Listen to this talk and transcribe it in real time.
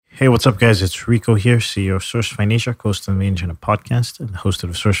Hey, what's up, guys? It's Rico here, CEO of Source Finasia, host of the Internet podcast, and host of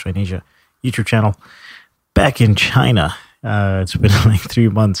the Source Finasia YouTube channel. Back in China. It's been like 3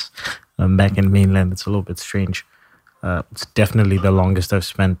 months. I'm back in mainland. It's a little bit strange. It's definitely the longest I've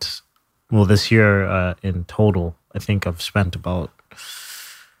spent. Well, this year in total, I think I've spent about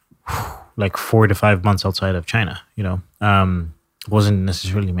like 4 to 5 months outside of China. Wasn't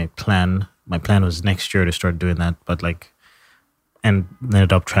necessarily my plan. My plan was next year to start doing that, but and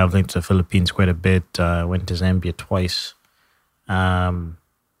ended up traveling to the Philippines quite a bit. Went to Zambia twice. A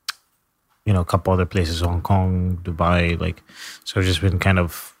couple other places, Hong Kong, Dubai. So I've just been kind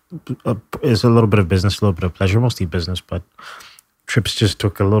of, it's a little bit of business, a little bit of pleasure, mostly business, but trips just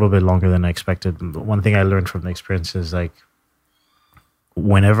took a little bit longer than I expected. One thing I learned from the experience is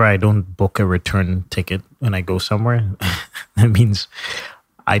whenever I don't book a return ticket when I go somewhere, that means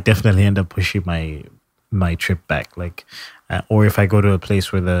I definitely end up pushing my trip back. Or if I go to a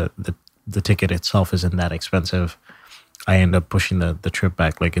place where the ticket itself isn't that expensive, I end up pushing the trip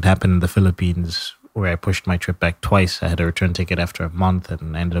back. It happened in the Philippines where I pushed my trip back twice. I had a return ticket after a month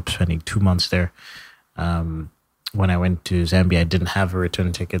and I ended up spending 2 months there. When I went to Zambia, I didn't have a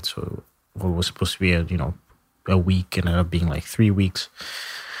return ticket, so what was supposed to be a week ended up being 3 weeks.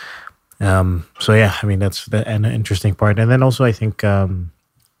 That's an interesting part. And then also I think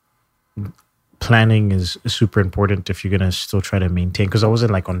planning is super important if you're going to still try to maintain, because I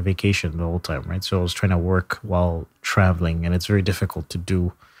wasn't on vacation the whole time, right? So I was trying to work while traveling, and it's very difficult to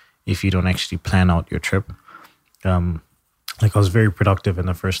do if you don't actually plan out your trip. I was very productive in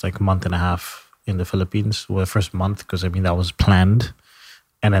the first month and a half in the Philippines. Well, the first month, because that was planned.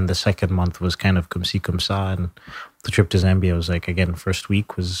 And then the second month was kind of cum si cum sa. And the trip to Zambia was first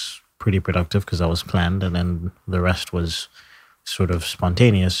week was pretty productive because that was planned. And then the rest was sort of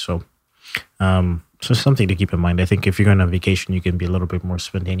spontaneous. So something to keep in mind. I think if you're going on vacation, you can be a little bit more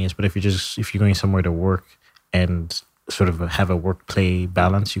spontaneous. But if you're going somewhere to work and sort of have a work-play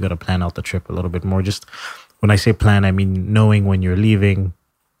balance, you got to plan out the trip a little bit more. Just when I say plan, I mean knowing when you're leaving.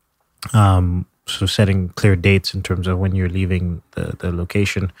 So setting clear dates in terms of when you're leaving the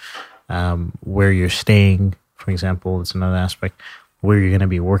location, where you're staying, for example, it's another aspect. Where you're going to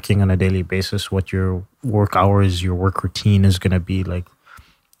be working on a daily basis, what your work hours, your work routine is going to be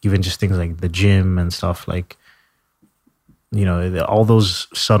even just things like the gym and stuff, all those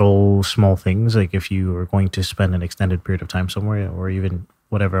subtle, small things. If you are going to spend an extended period of time somewhere, or even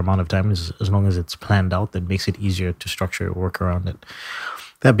whatever amount of time, as long as it's planned out, that makes it easier to structure your work around it.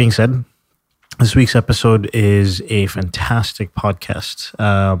 That being said, this week's episode is a fantastic podcast.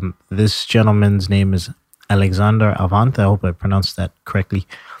 This gentleman's name is Alexander Avant. I hope I pronounced that correctly.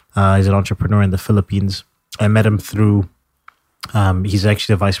 He's an entrepreneur in the Philippines. I met him through... he's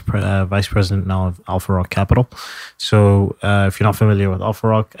actually the vice president now of Alpha Rock Capital. So if you're not familiar with Alpha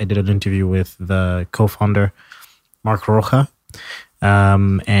Rock, I did an interview with the co-founder, Mark Rocha. They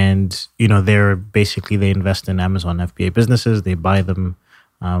invest in Amazon FBA businesses. They buy them,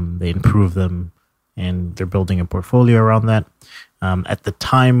 they improve them, and they're building a portfolio around that. At the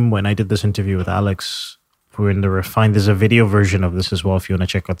time when I did this interview with Alex, we're in the refined. There's a video version of this as well if you want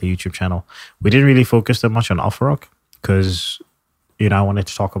to check out the YouTube channel. We didn't really focus that much on Alpha Rock because I wanted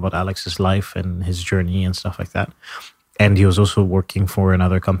to talk about Alex's life and his journey and stuff like that. And he was also working for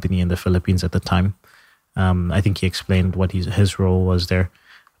another company in the Philippines at the time. I think he explained what his role was there.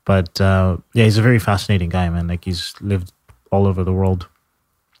 But he's a very fascinating guy, man. He's lived all over the world,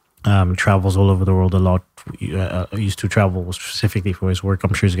 travels all over the world a lot. Used to travel specifically for his work.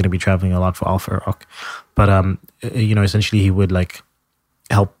 I'm sure he's going to be traveling a lot for Alpha Rock. But, essentially he would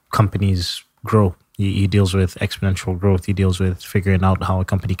help companies grow. He deals with exponential growth. He deals with figuring out how a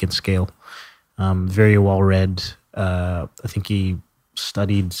company can scale. Very well read. I think he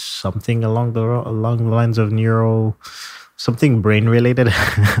studied something along the lines of something brain related.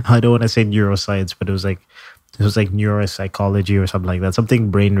 I don't want to say neuroscience, but it was neuropsychology or something like that. Something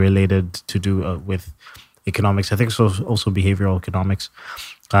brain related to do with economics. I think so. Also behavioral economics.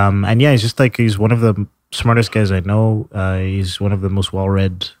 He's just he's one of the smartest guys I know. He's one of the most well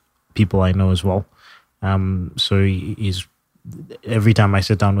read people I know as well. So he's every time I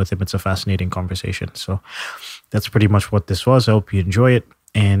sit down with him, it's a fascinating conversation. So that's pretty much what this was. I hope you enjoy it.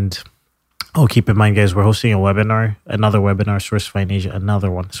 And keep in mind, guys, we're hosting another webinar, Source Finasia, another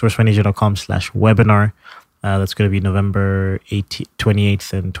one, sourcefinasia.com/webinar. That's going to be November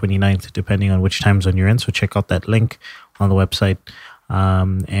 28th and 29th, depending on which time zone you're in. So check out that link on the website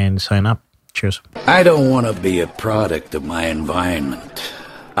and sign up. Cheers. I don't want to be a product of my environment.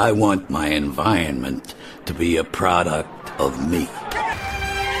 I want my environment to be a product of me.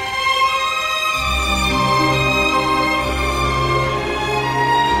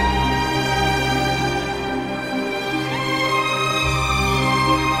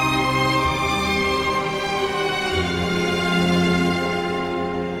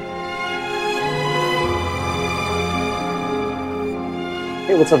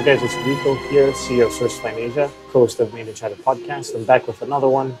 Hey, what's up, guys? It's Rico here, CEO of Sourcefine Asia, co-host of Made in China podcast. I'm back with another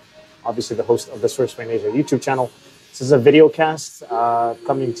one, obviously the host of the Sourcefine Asia YouTube channel. This is a video cast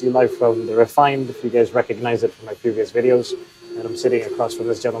coming to you live from The Refined, if you guys recognize it from my previous videos. And I'm sitting across from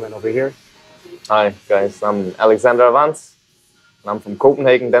this gentleman over here. Hi, guys. I'm Alexander Avans, and I'm from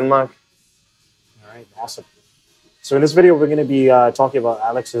Copenhagen, Denmark. All right, awesome. So in this video, we're going to be talking about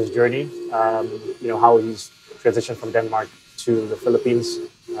Alex's journey, how he's transitioned from Denmark to the Philippines,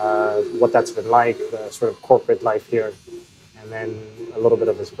 what that's been like, the sort of corporate life here, and then a little bit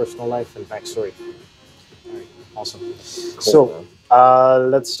of his personal life and backstory. All right, awesome. Cool, so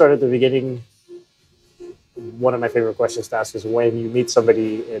let's start at the beginning. One of my favorite questions to ask is when you meet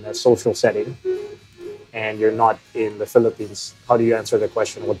somebody in a social setting and you're not in the Philippines, how do you answer the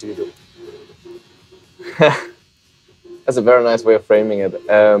question, what do you do? That's a very nice way of framing it.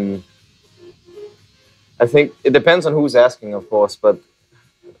 I think it depends on who's asking, of course, but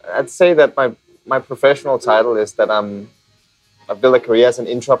I'd say that my professional title is that I've built a career as an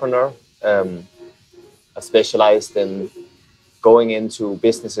entrepreneur. I specialized in going into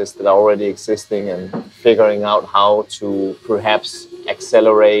businesses that are already existing and figuring out how to perhaps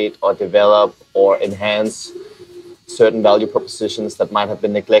accelerate or develop or enhance certain value propositions that might have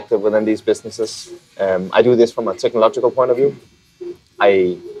been neglected within these businesses. I do this from a technological point of view.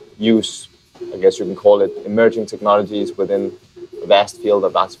 I use, I guess you can call it, emerging technologies within the vast field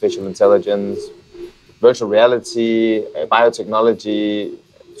of artificial intelligence, virtual reality, biotechnology,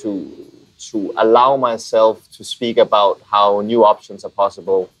 to allow myself to speak about how new options are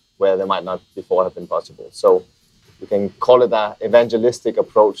possible where they might not before have been possible. So you can call it an evangelistic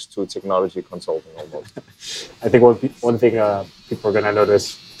approach to technology consulting almost. I think one thing people are going to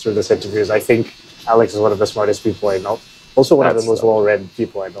notice through this interview is I think Alex is one of the smartest people I know. Also one of the most well-read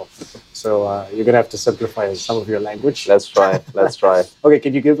people I know. So you're going to have to simplify some of your language. Let's try. Let's try. Okay,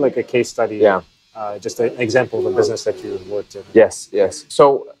 can you give like a case study? Yeah. Just an example of a business that you worked in. Yes.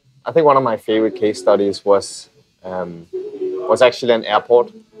 So I think one of my favorite case studies was actually an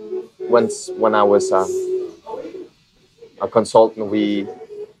airport. When I was a consultant, we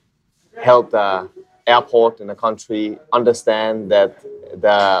helped the airport in a country understand that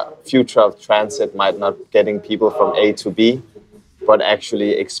the future of transit might not getting people from A to B, but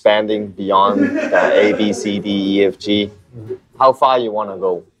actually expanding beyond the A, B, C, D, E, F, G, how far you want to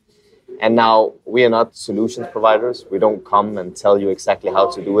go. And now we are not solutions providers. We don't come and tell you exactly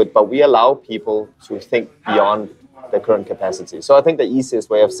how to do it, but we allow people to think beyond their current capacity. So I think the easiest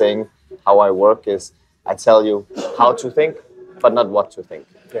way of saying how I work is I tell you how to think, but not what to think.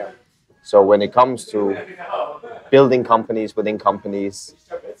 Yeah. So when it comes to building companies within companies,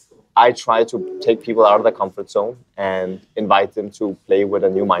 I try to take people out of their comfort zone and invite them to play with a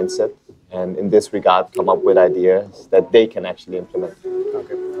new mindset. And in this regard, come up with ideas that they can actually implement.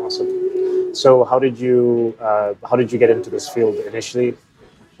 Okay, awesome. So how did you get into this field initially?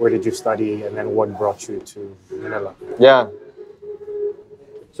 Where did you study, and then what brought you to Manila? Yeah.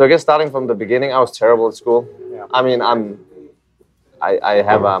 So I guess starting from the beginning, I was terrible at school. Yeah. I mean, I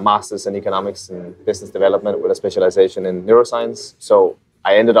have a master's in economics and business development with a specialization in neuroscience. So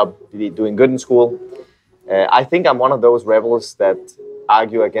I ended up doing good in school. I think I'm one of those rebels that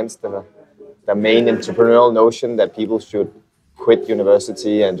argue against the main entrepreneurial notion that people should quit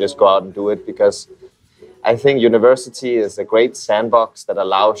university and just go out and do it, because I think university is a great sandbox that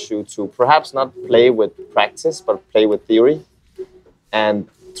allows you to perhaps not play with practice, but play with theory. And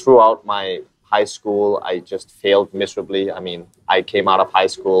throughout my high school, I just failed miserably. I mean, I came out of high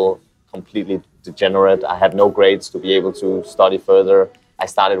school completely degenerate. I had no grades to be able to study further. I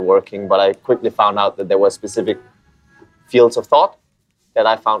started working, but I quickly found out that there were specific fields of thought that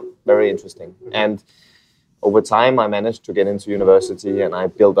I found very interesting. And over time, I managed to get into university, and I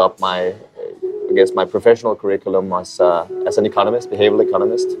built up my professional curriculum as an economist, behavioral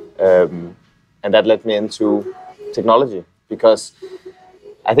economist. And that led me into technology, because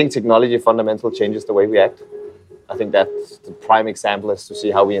I think technology fundamentally changes the way we act. I think that's the prime example is to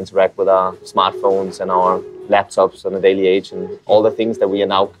see how we interact with our smartphones and our laptops on a daily age and all the things that we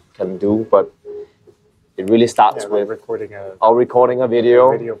now can do. But it really starts with recording a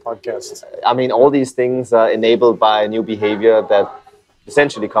video podcast. I mean, all these things are enabled by a new behavior that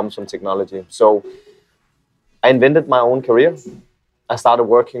essentially comes from technology. So I invented my own career. I started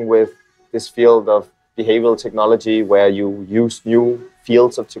working with this field of behavioral technology, where you use new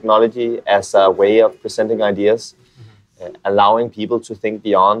fields of technology as a way of presenting ideas, allowing people to think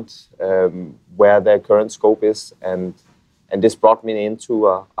beyond where their current scope is. And this brought me into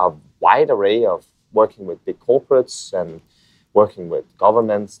a wide array of working with big corporates and working with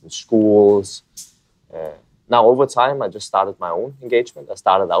governments and schools, now over time, I just started my own engagement. I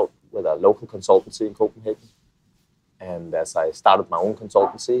started out with a local consultancy in Copenhagen. And as I started my own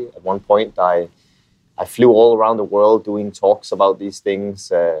consultancy, at one point I flew all around the world doing talks about these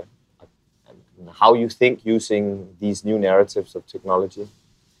things, and how you think using these new narratives of technology.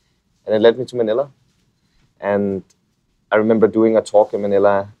 And it led me to Manila. And I remember doing a talk in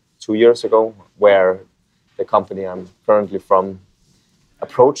Manila 2 years ago where the company I'm currently from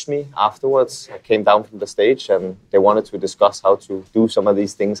approached me afterwards. I came down from the stage and they wanted to discuss how to do some of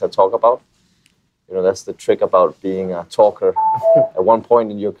these things I talk about. You know, that's the trick about being a talker. At one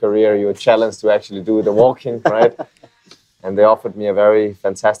point in your career, you're challenged to actually do the walking, right? And they offered me a very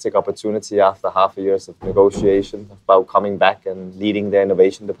fantastic opportunity after half a years of negotiation about coming back and leading the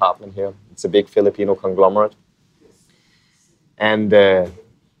innovation department here. It's a big Filipino conglomerate. And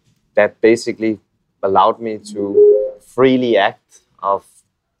that basically allowed me to freely act of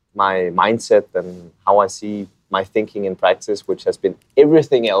my mindset and how I see my thinking in practice, which has been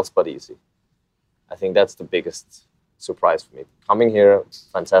everything else but easy. I think that's the biggest surprise for me. Coming here,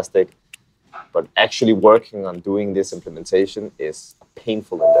 fantastic, but actually working on doing this implementation is a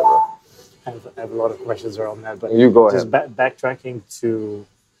painful endeavor. I have a lot of questions around that, but you go ahead. Just backtracking to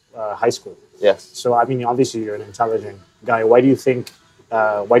high school. Yes. So I mean, obviously you're an intelligent guy. Why do you think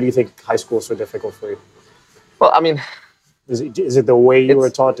high school is so difficult for you? Well, I mean, is it the way you were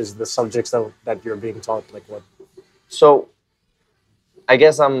taught? Is it the subjects that you're being taught? Like what? So, I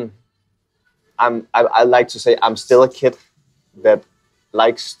guess I like to say I'm still a kid that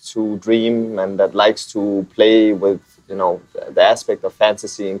likes to dream and that likes to play with, you know, the aspect of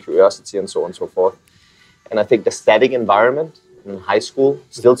fantasy and curiosity and so on and so forth. And I think the static environment in high school,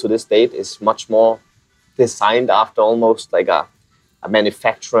 still to this date, is much more designed after almost like a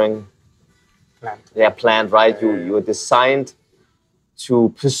manufacturing plant, right? You are designed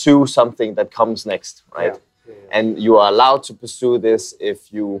to pursue something that comes next, right? Yeah. And you are allowed to pursue this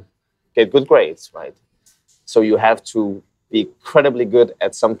if you get good grades, right? So you have to be incredibly good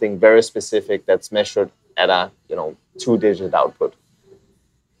at something very specific that's measured at a 2-digit output.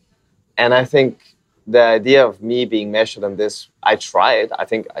 And I think the idea of me being measured on this, I tried. I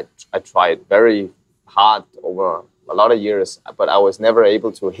think I tried very hard over a lot of years, but I was never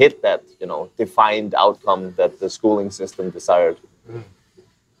able to hit that, defined outcome that the schooling system desired. Mm.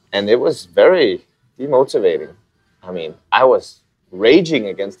 And it was very demotivating. I mean, I was raging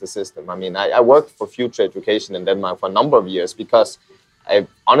against the system. I mean, I worked for future education in Denmark for a number of years because I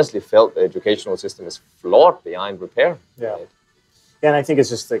honestly felt the educational system is flawed beyond repair. Yeah. Right? Yeah, and I think it's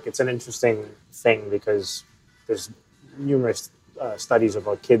just like, it's an interesting thing because there's numerous studies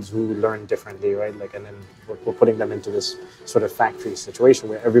about kids who learn differently, right? Like, and then we're putting them into this sort of factory situation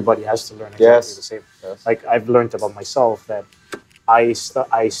where everybody has to learn exactly the same. Yes. Like, I've learned about myself that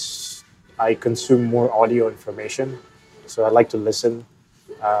I consume more audio information. So I like to listen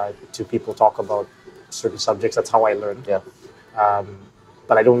to people talk about certain subjects. That's how I learn. Yeah.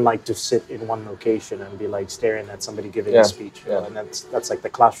 But I don't like to sit in one location and be like staring at somebody giving a speech. You know? And that's like the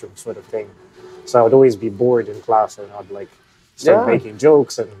classroom sort of thing. So I would always be bored in class and I'd like start making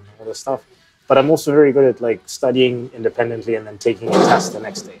jokes and all this stuff. But I'm also very good at like studying independently and then taking a test the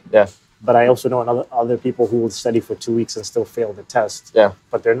next day. Yeah. But I also know other people who will study for 2 weeks and still fail the test. Yeah.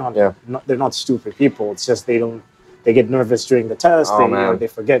 But they're not stupid people. It's just they get nervous during the test. They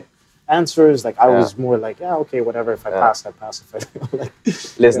forget answers. Like I was more like, okay, whatever. If I pass, I pass. If I like,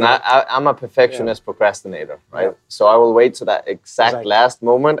 listen, I'm a perfectionist procrastinator, right? Yeah. So I will wait to that exact last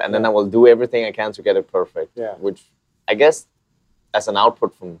moment, and then I will do everything I can to get it perfect. Yeah. Which I guess, as an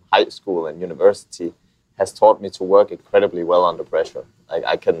output from high school and university, has taught me to work incredibly well under pressure. Like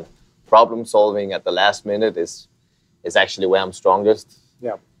I can problem solving at the last minute is actually where I'm strongest.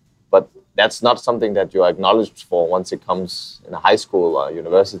 Yeah. But that's not something that you're acknowledged for once it comes in a high school or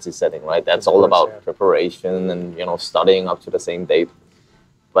university setting, right? That's all about preparation and, studying up to the same date.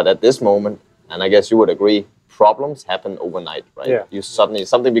 But at this moment, and I guess you would agree, problems happen overnight, right? Yeah. You suddenly,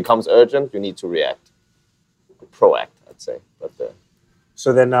 something becomes urgent, you need to react. Proact, I'd say. But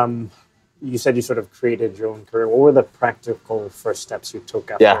so then you said you sort of created your own career. What were the practical first steps you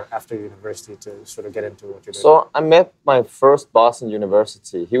took after university to sort of get into what you're doing? So I met my first boss in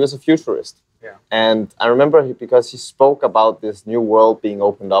university. He was a futurist. Yeah. And I remember because he spoke about this new world being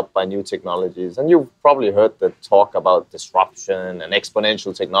opened up by new technologies. And you've probably heard the talk about disruption and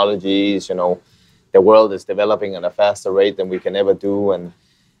exponential technologies. The world is developing at a faster rate than we can ever do. And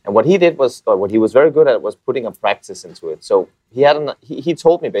what he did was, what he was very good at was putting a practice into it. So he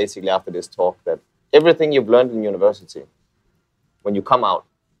told me basically after this talk that everything you've learned in university, when you come out,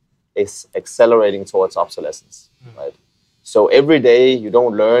 is accelerating towards obsolescence, right? So every day you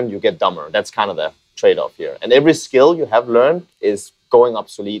don't learn, you get dumber. That's kind of the trade-off here. And every skill you have learned is going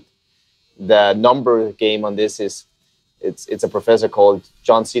obsolete. The number game on this is, it's a professor called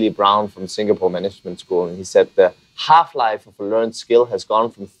John Seeley Brown from Singapore Management School, and he said the half-life of a learned skill has gone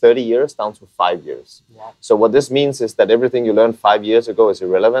from 30 years down to 5 years. Wow. So what this means is that everything you learned 5 years ago is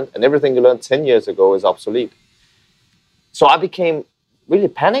irrelevant, and everything you learned 10 years ago is obsolete. So I became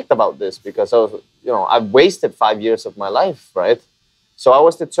really panicked about this because I've wasted 5 years of my life, right? So I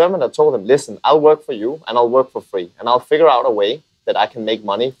was determined. I told him, listen, I'll work for you and I'll work for free, and I'll figure out a way that I can make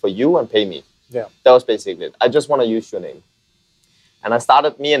money for you and pay me. Yeah. That was basically it. I just want to use your name. And I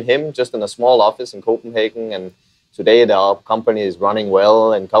started, me and him, just in a small office in Copenhagen. And today the company is running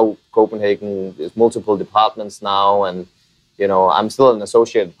well. And Copenhagen is multiple departments now. And, I'm still an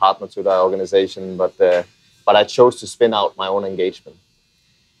associate partner to the organization. But I chose to spin out my own engagement.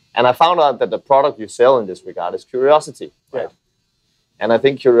 And I found out that the product you sell in this regard is curiosity. Right? Yeah. And I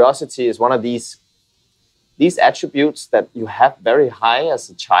think curiosity is one of these attributes that you have very high as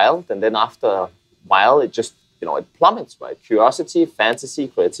a child, and then after a while, it just, it plummets, right? Curiosity, fantasy,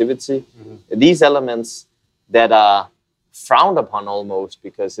 creativity, these elements that are frowned upon almost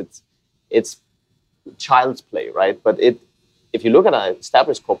because it's child's play, right? But if you look at an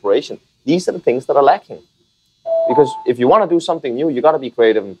established corporation, these are the things that are lacking. Because if you want to do something new, you got to be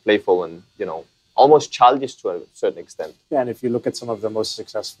creative and playful and, almost childish to a certain extent. Yeah, and if you look at some of the most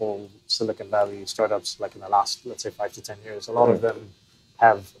successful Silicon Valley startups, like in the last, let's say, 5 to 10 years, a lot of them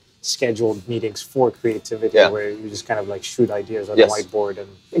have scheduled meetings for creativity where you just kind of like shoot ideas on a whiteboard and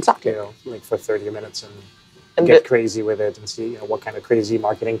exactly, like for 30 minutes and get crazy with it and see what kind of crazy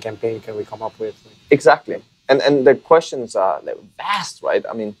marketing campaign can we come up with. Exactly. And the questions are vast, right?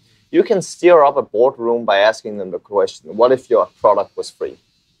 I mean, you can steer up a boardroom by asking them the question, what if your product was free?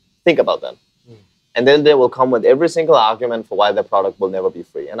 Think about that. And then they will come with every single argument for why their product will never be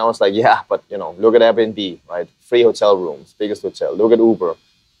free. And I was like, yeah, but, look at Airbnb, right? Free hotel rooms, biggest hotel. Look at Uber,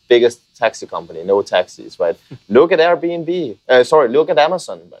 biggest taxi company, no taxis, right? Look at Airbnb. Look at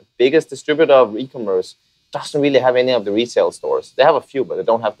Amazon, right? Biggest distributor of e-commerce. Doesn't really have any of the retail stores. They have a few, but they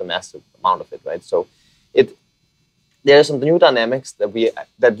don't have the massive amount of it, right? So there are some new dynamics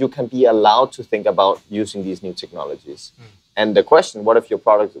that you can be allowed to think about using these new technologies. And the question, what if your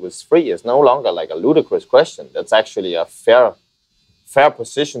product was free, is no longer like a ludicrous question. That's actually a fair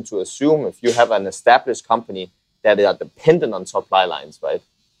position to assume if you have an established company that are dependent on supply lines, right?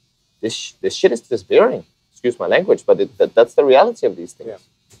 This shit is disappearing. Excuse my language, but that's the reality of these things. Yeah.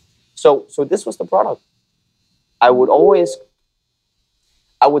 So this was the product. I would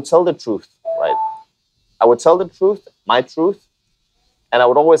tell the truth, right? I would tell the truth, my truth, and I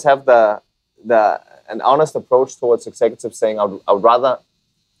would always have an honest approach towards executives saying, I would rather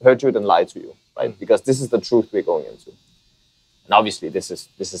hurt you than lie to you, right? Because this is the truth we're going into. And obviously, this is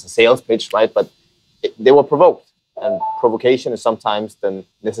a sales pitch, right? But they were provoked. And provocation is sometimes the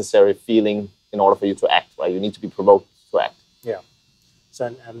necessary feeling in order for you to act, right? You need to be provoked to act. Yeah.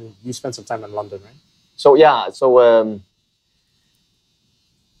 So, and you spent some time in London, right? So, yeah. So,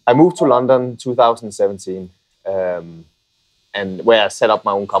 I moved to London 2017, and where I set up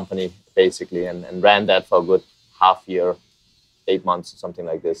my own company, basically, and ran that for a good half year, 8 months, or something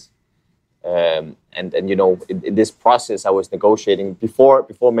like this. And in this process, I was negotiating before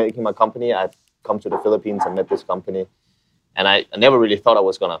making my company. I'd come to the Philippines and met this company, and I never really thought I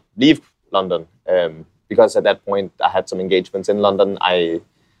was gonna leave London because at that point I had some engagements in London. I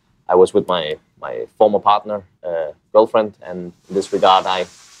was with my former partner, girlfriend, and in this regard, I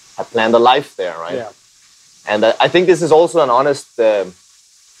had planned a life there, right? Yeah. And I think this is also an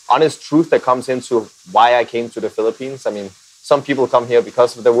honest truth that comes into why I came to the Philippines. I mean, some people come here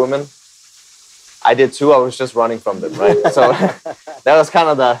because of the women. I did too. I was just running from them, right? So that was kind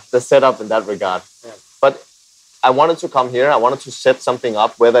of the setup in that regard. Yeah. But I wanted to come here. I wanted to set something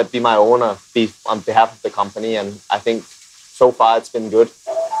up, whether it be my own or be on behalf of the company. And I think so far it's been good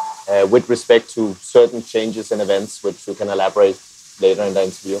with respect to certain changes and events, which we can elaborate later in the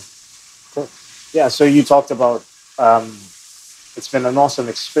interview. Cool. Yeah, so you talked about it's been an awesome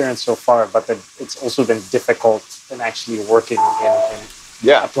experience so far, but that it's also been difficult in actually working in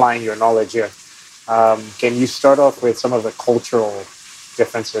applying your knowledge here. Can you start off with some of the cultural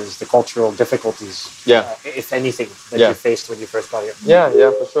differences, the cultural difficulties, if anything, that you faced when you first got here?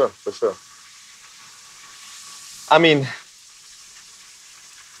 Yeah, for sure. I mean,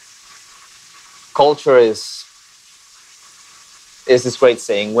 culture is this great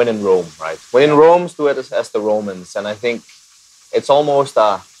saying, when in Rome, right? When in Rome, do it as the Romans. And I think it's almost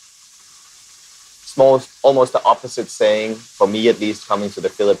the opposite saying, for me at least, coming to the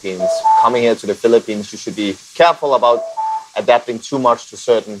Philippines. Coming here to the Philippines, you should be careful about adapting too much to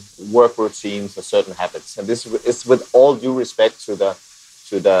certain work routines or certain habits. And this is with all due respect to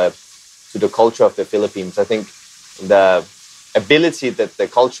the culture of the Philippines. I think the ability that the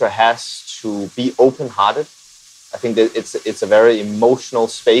culture has to be open-hearted, I think that it's a very emotional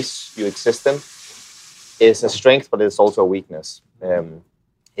space you exist in, is a strength, but it's also a weakness.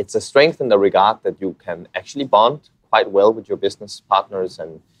 It's a strength in the regard that you can actually bond quite well with your business partners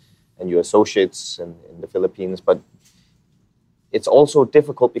and your associates in the Philippines, but it's also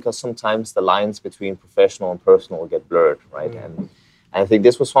difficult because sometimes the lines between professional and personal get blurred, right? And I think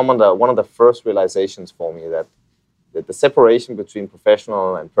this was one of the first realizations for me that the separation between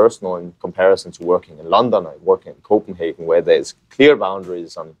professional and personal in comparison to working in London or working in Copenhagen, where there's clear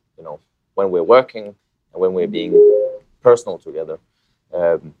boundaries on, when we're working and when we're being personal together,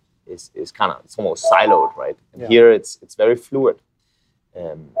 is kind of, it's almost siloed, right? And here it's very fluid.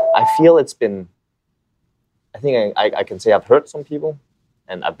 I feel it's been, I think I can say I've hurt some people,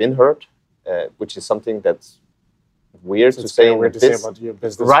 and I've been hurt, which is something that's weird to say. Weird to say about your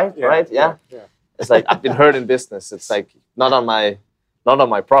business, right? Yeah. It's like I've been hurt in business. It's like not on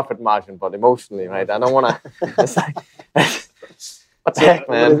my profit margin, but emotionally, right? I don't want to. It's like, what the heck,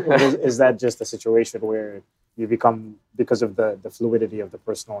 man? Is that just a situation where you become, because of the fluidity of the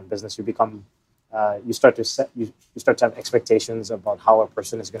personal and business, you become you start to have expectations about how a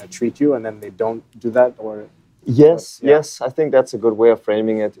person is going to treat you, and then they don't do that, or yes, I think that's a good way of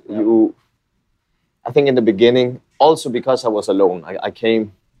framing it. I think in the beginning, also because I was alone, I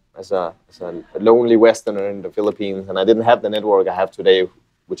came as a lonely Westerner in the Philippines, and I didn't have the network I have today,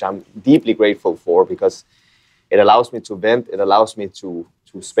 which I'm deeply grateful for, because it allows me to vent, it allows me to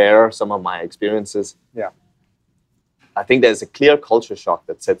spare some of my experiences. Yeah. I think there's a clear culture shock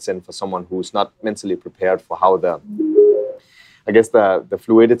that sets in for someone who's not mentally prepared for how the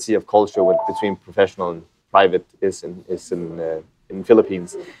fluidity of culture between professional and private is in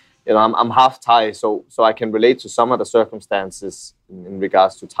Philippines. I'm half Thai, so I can relate to some of the circumstances in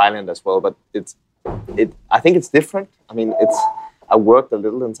regards to Thailand as well. But I think it's different. I mean, I worked a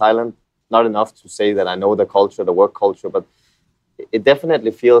little in Thailand, not enough to say that I know the culture, the work culture, but it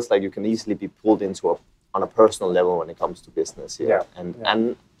definitely feels like you can easily be pulled into on a personal level when it comes to business here.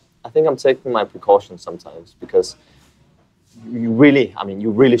 And I think I'm taking my precautions sometimes, because you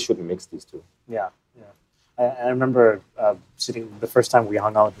really shouldn't mix these two. Yeah. I remember sitting the first time we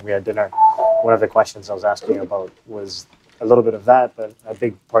hung out and we had dinner. One of the questions I was asking about was a little bit of that, but a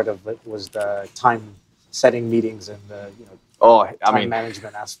big part of it was the time setting meetings and the time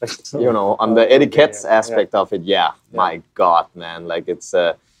management aspect. On the etiquette aspect of it, my God, man, like it's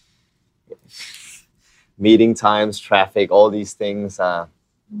meeting times, traffic, all these things.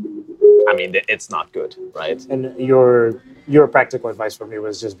 It's not good, right? And your practical advice for me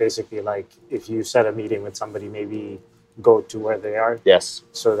was just basically like, if you set a meeting with somebody, maybe go to where they are. Yes.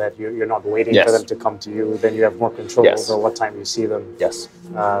 So that you're not waiting for them to come to you. Then you have more control over what time you see them. Yes.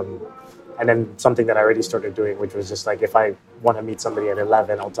 And then something that I already started doing, which was just like, if I want to meet somebody at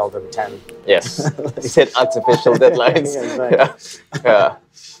 11, I'll tell them 10. Yes. Set artificial deadlines. Exactly. Yeah.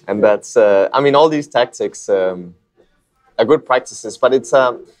 And that's, all these tactics are good practices, but it's,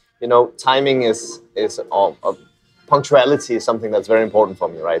 timing is punctuality is something that's very important for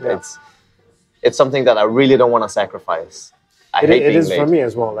me, right? Yeah. It's something that I really don't want to sacrifice. I hate being late. For me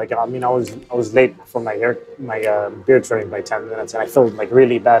as well. Like, I was late for my beard trimming by 10 minutes, and I felt like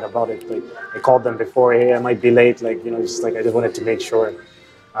really bad about it. Like, I called them before, hey, I might be late. Like, just like I just wanted to make sure.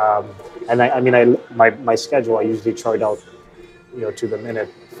 And my schedule, I usually chart out, to the minute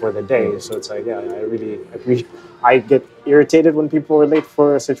for the day. So it's like, I get irritated when people are late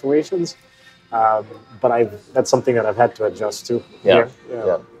for situations, but that's something that I've had to adjust to. Yeah.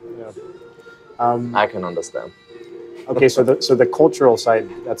 I can understand. Okay, so the cultural side,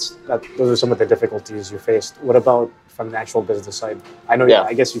 those are some of the difficulties you faced. What about from the actual business side? I know,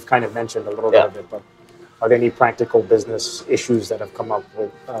 I guess you've kind of mentioned a little bit of it, but are there any practical business issues that have come up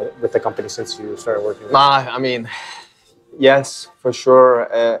with the company since you started working with it? Yes, for sure.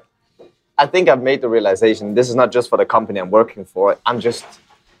 I think I've made the realization, this is not just for the company I'm working for. I'm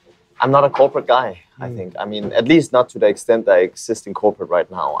not a corporate guy, I think. At least not to the extent that I exist in corporate right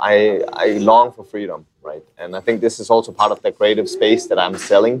now. I long for freedom, right? And I think this is also part of the creative space that I'm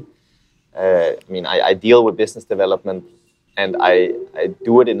selling. I deal with business development, and I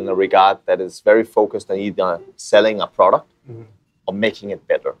do it in a regard that is very focused on either selling a product or making it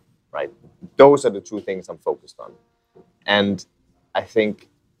better, right? Those are the two things I'm focused on. And I think,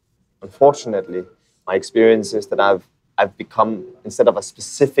 unfortunately, my experience is that I've become, instead of a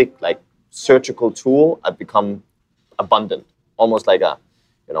specific surgical tool, I've become abundant, almost like a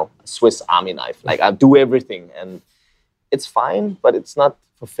Swiss Army knife. Like, I do everything, and it's fine, but it's not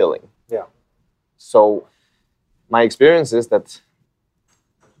fulfilling. Yeah. So my experience is that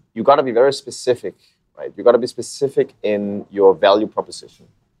you got to be very specific, right? You got to be specific in your value proposition,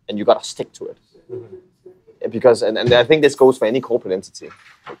 and you got to stick to it. Because, and I think this goes for any corporate entity.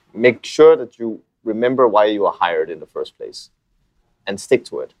 Make sure that you remember why you were hired in the first place, and stick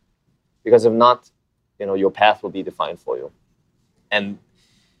to it. Because if not, your path will be defined for you. And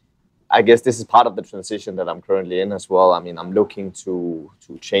I guess this is part of the transition that I'm currently in as well. I mean, I'm looking to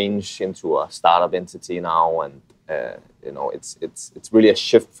change into a startup entity now, and it's really a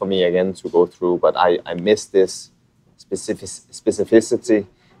shift for me again to go through. But I miss this specificity.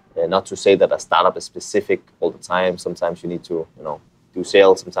 Not to say that a startup is specific all the time. Sometimes you need to do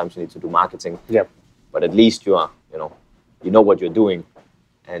sales. Sometimes you need to do marketing. Yep. But at least you are you know what you're doing,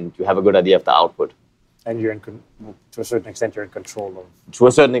 and you have a good idea of the output. And you're to a certain extent, you're in control of. To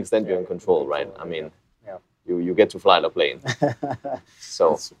a certain extent, you're in control, right? I mean, you get to fly the plane.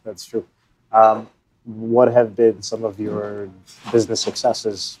 So that's true. What have been some of your business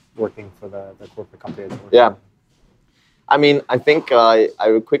successes working for the corporate company? Yeah, I mean, I think I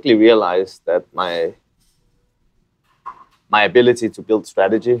quickly realized that my ability to build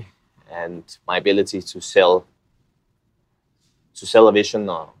strategy and my ability to sell a vision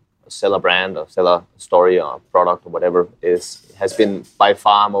or sell a brand or sell a story or a product or whatever has been by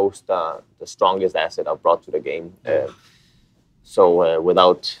far most the strongest asset I've brought to the game. So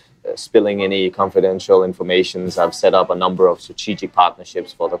without spilling any confidential informations, I've set up a number of strategic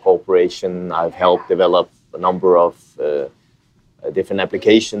partnerships for the corporation. I've helped develop a number of different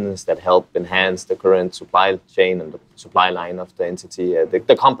applications that help enhance the current supply chain and the supply line of the entity.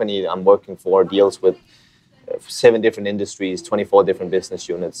 The company I'm working for deals with 7 different industries, 24 different business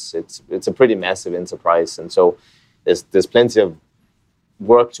units. It's a pretty massive enterprise, and so there's plenty of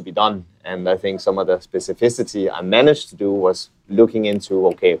work to be done. And I think some of the specificity I managed to do was looking into,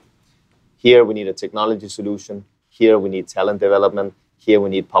 okay, here we need a technology solution, here we need talent development, here we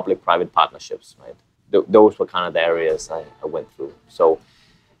need public-private partnerships, right? Those were kind of the areas I went through. So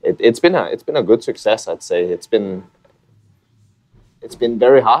it's been a good success, I'd say. It's been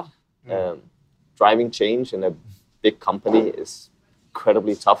very hard. Driving change in a big company is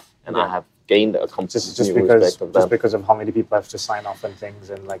incredibly tough, and I have gained a complete respect of that. Just because of how many people have to sign off on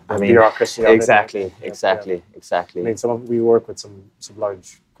things and like the bureaucracy of it. Exactly. I mean, we work with some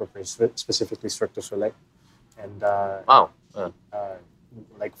large corporations, specifically Cirque du Soleil, and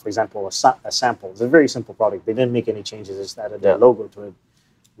like for example, a sample. It's a very simple product. They didn't make any changes. Just added their logo to it.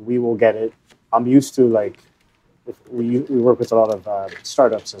 We will get it. I'm used to we work with a lot of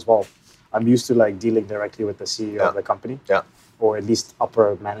startups as well. I'm used to dealing directly with the CEO of the company, or at least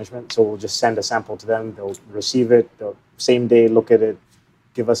upper management. So we'll just send a sample to them. They'll receive it. They'll same day look at it,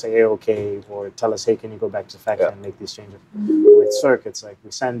 give us a okay, or tell us, hey, can you go back to the factory and make these changes? With Cirque, it's like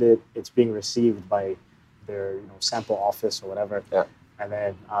we send it. It's being received by their sample office or whatever. Yeah. And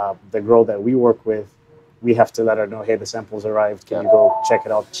then the girl that we work with, we have to let her know, hey, the sample's arrived. Can you go check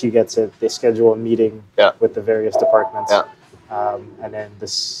it out? She gets it. They schedule a meeting with the various departments. Yeah. And then the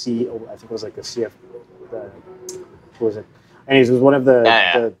CEO, I think it was like the CF, who was it? Anyways, it was one of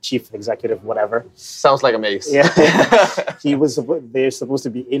the chief executive, whatever. Sounds like a maze. Yeah. They're supposed to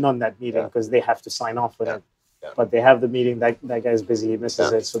be in on that meeting because they have to sign off with it. Yeah. But they have the meeting, that guy's busy, he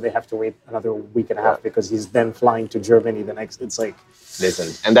misses it, so they have to wait another week and a half because he's then flying to Germany the next. It's like,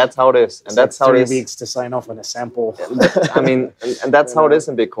 listen, and that's how it is. And that's how it is. 3 weeks to sign off on a sample. I mean, and that's how it is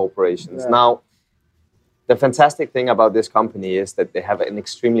in big corporations. Yeah. Now, the fantastic thing about this company is that they have an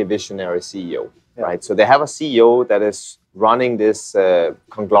extremely visionary CEO, right? So they have a CEO that is running this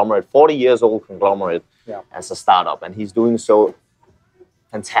conglomerate, 40 years old conglomerate as a startup, and he's doing so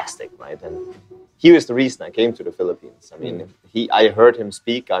fantastic, right? And he was the reason I came to the Philippines. I mean, I heard him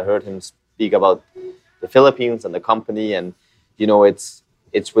speak. I heard him speak about the Philippines and the company, and it's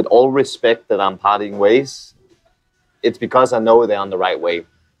with all respect that I'm parting ways. It's because I know they're on the right way.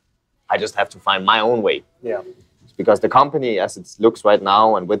 I just have to find my own way. Yeah. It's because the company, as it looks right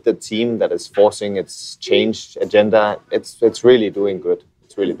now, and with the team that is forcing its change agenda, it's really doing good.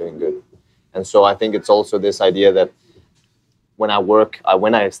 It's really doing good. And so I think it's also this idea that when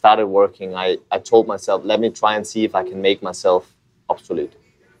I started working, I told myself, let me try and see if I can make myself obsolete,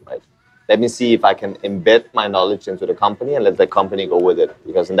 right? Let me see if I can embed my knowledge into the company and let the company go with it.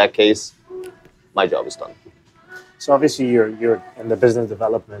 Because in that case, my job is done. So obviously you're in the business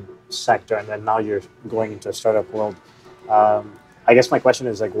development sector, and then now you're going into a startup world. I guess my question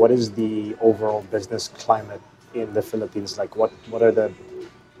is what is the overall business climate in the Philippines? What are the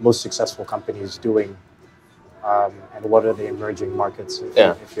most successful companies doing, and what are the emerging markets?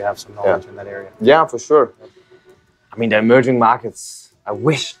 If you have some knowledge in that area. Yeah, for sure. I mean, the emerging markets, I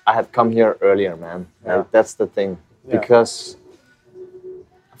wish I had come here earlier, man. Yeah. Like, that's the thing. Yeah. Because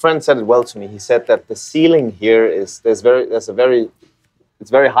a friend said it well to me. He said that the ceiling here is, it's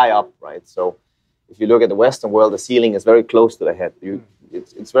very high up, right? So if you look at the Western world, the ceiling is very close to the head.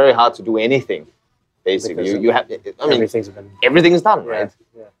 It's very hard to do anything, basically. Everything is done, right?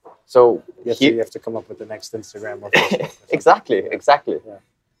 Yeah. So you have to come up with the next Instagram. Or exactly. Yeah.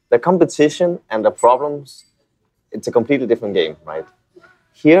 The competition and the problems, it's a completely different game, right?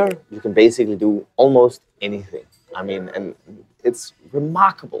 Here, you can basically do almost anything. I mean, and it's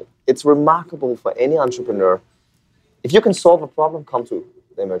remarkable. It's remarkable for any entrepreneur. If you can solve a problem, come to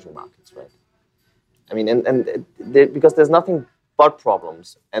the emerging markets, right? I mean, because there's nothing but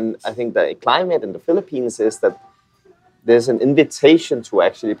problems. And I think the climate in the Philippines is that there's an invitation to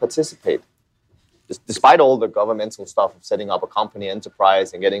actually participate. Despite all the governmental stuff of setting up a company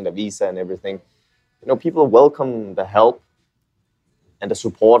enterprise and getting the visa and everything, people welcome the help and the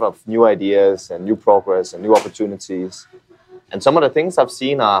support of new ideas and new progress and new opportunities. And some of the things I've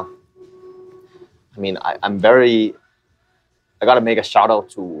seen are, I got to make a shout out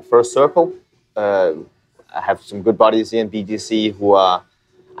to First Circle. I have some good buddies here in BGC who are,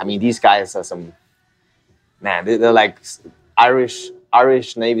 these guys are some, man, they're like Irish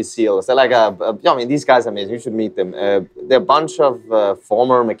Navy SEALs. They're like these guys are amazing. You should meet them. They're a bunch of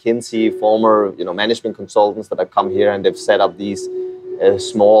former McKinsey, former management consultants that have come here, and they've set up these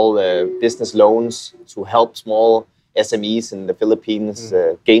small business loans to help small SMEs in the Philippines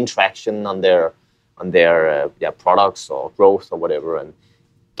gain traction on their products or growth or whatever, and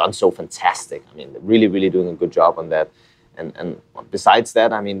done so fantastic. They're really, really doing a good job on that. And besides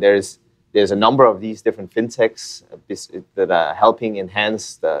that, there's a number of these different fintechs that are helping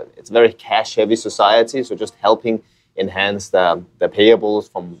enhance it's a very cash-heavy society, so just helping enhance the payables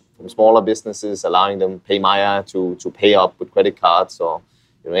from smaller businesses, allowing them Pay Maya to pay up with credit cards or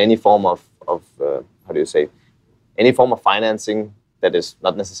any form of any form of financing that is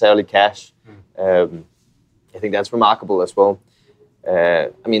not necessarily cash. I think that's remarkable as well.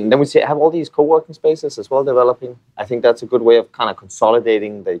 Then we have all these co-working spaces as well developing. I think that's a good way of kind of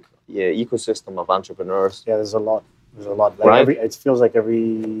consolidating the ecosystem of entrepreneurs. Yeah, there's a lot. Like right? It feels like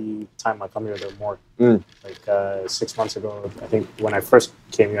every time I come here, there are more. Like 6 months ago, I think when I first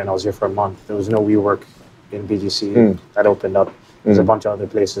came here and I was here for a month, there was no WeWork in BGC that opened up. There's a bunch of other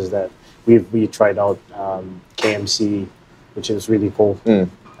places that we tried out. KMC, which is really cool.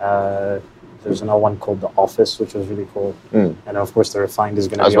 There's another one called The Office, which was really cool. And of course, The Refined is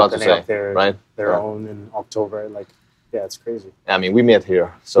going to be opening up their own in October. It's crazy. We met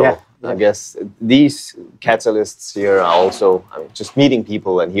here. So I guess these catalysts here are also just meeting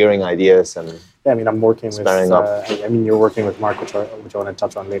people and hearing ideas. And I'm working with, you're working with Mark, which I want to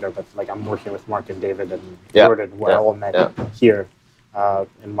touch on later, but I'm working with Mark and David and Jordan, where I all met here.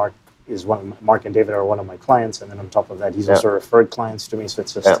 And Mark and David are one of my clients, and then on top of that, he's also referred clients to me. So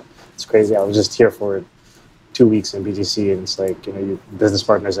it's just it's crazy. I was just here for 2 weeks in BGC, and it's like you business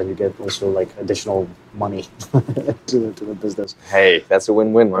partners, and you get also additional money to the business. Hey, that's a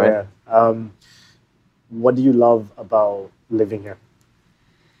win-win, right? Yeah. What do you love about living here?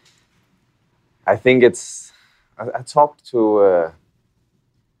 I think I talked to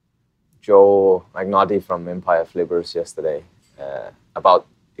Joe Magnotti from Empire Flippers yesterday about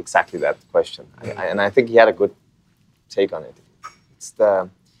exactly that question, and I think he had a good take on it. It's the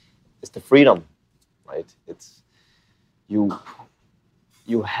freedom, right? It's you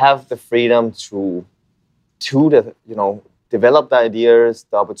have the freedom to develop the ideas,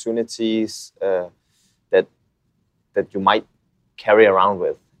 the opportunities that you might carry around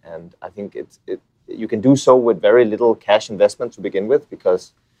with, and I think you can do so with very little cash investment to begin with,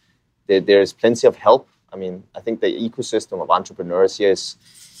 because there is plenty of help. I think the ecosystem of entrepreneurs here is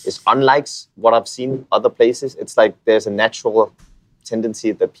unlike what I've seen other places. It's like there's a natural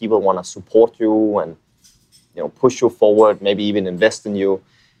tendency that people want to support you and push you forward, maybe even invest in you.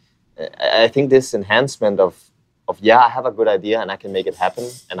 I think this enhancement of I have a good idea and I can make it happen,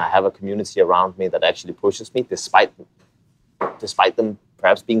 and I have a community around me that actually pushes me despite them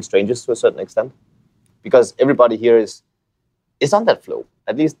perhaps being strangers to a certain extent, because everybody here is on that flow.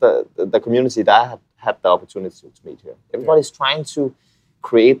 At least the community that I have had the opportunity to meet here. Everybody's trying to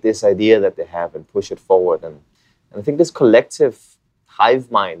create this idea that they have and push it forward. And I think this collective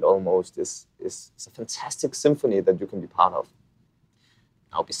hive mind almost is a fantastic symphony that you can be part of.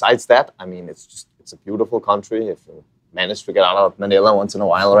 Now, besides that, it's a beautiful country. If you manage to get out of Manila once in a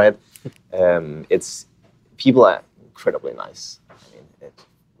while, right? People are incredibly nice.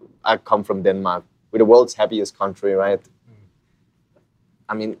 I come from Denmark. We're the world's happiest country, right?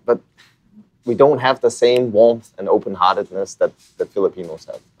 But we don't have the same warmth and open-heartedness that Filipinos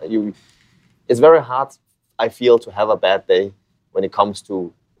have. It's very hard, I feel, to have a bad day when it comes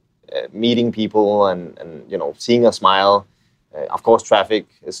to meeting people and seeing a smile. Of course, traffic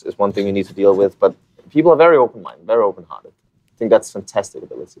is one thing you need to deal with, but people are very open-minded, very open-hearted. I think that's fantastic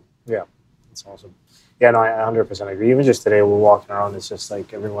ability. Yeah, that's awesome. Yeah, no, I 100% agree. Even just today, we're walking around, it's just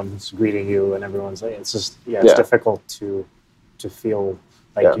like everyone's greeting you and everyone's like, it's just, it's difficult to feel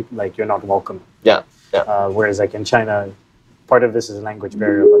like you're not welcome. Yeah, whereas like in China, part of this is a language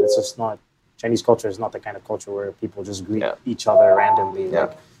barrier, but it's just not, Chinese culture is not the kind of culture where people just greet each other randomly.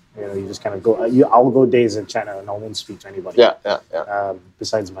 Like, you just kind of go, I'll go days in China and I won't speak to anybody.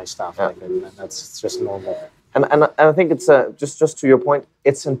 Besides my staff, and that's just normal. And I think it's just to your point,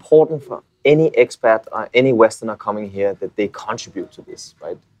 it's important for any expat or any Westerner coming here that they contribute to this,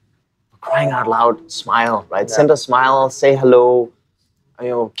 right? Crying out loud, smile, right? Yeah. Send a smile, say hello,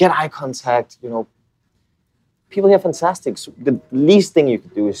 get eye contact. People here are fantastic. So the least thing you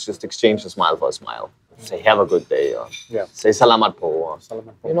could do is just exchange a smile for a smile. Say have a good day, or say salamat po, or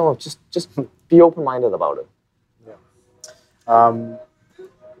just be open-minded about it. Yeah.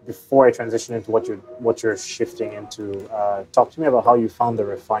 Before I transition into what you're shifting into, talk to me about how you found the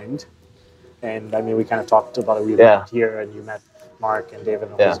Refined. And I mean, we kind of talked about it. We met here, and you met Mark and David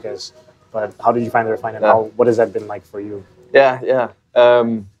and all these guys. But how did you find the Refined, and what has that been like for you? I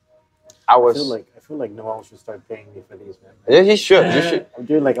feel like Noel should start paying me for these, man. Yeah, you should. I'm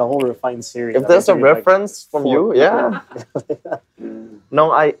doing like a whole Refined series. If there's a reference from you,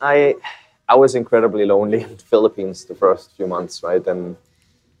 No, I was incredibly lonely in the Philippines the first few months, right? And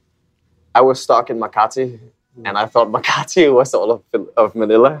I was stuck in Makati, and I thought Makati was all of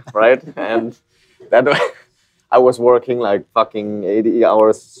Manila, right? And that I was working like fucking 80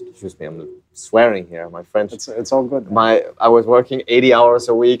 hours. Excuse me, I'm swearing here. My French. It's all good. I was working 80 hours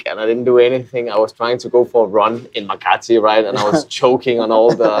a week, and I didn't do anything. I was trying to go for a run in Makati, right? And I was choking on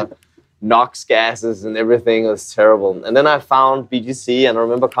all the NOx gases and everything. It was terrible. And then I found BGC, and I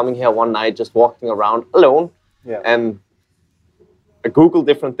remember coming here one night, just walking around alone, and I Googled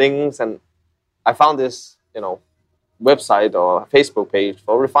different things, and I found this, website or Facebook page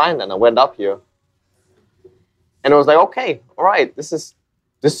for Refined, and I went up here. And I was like, okay, all right, this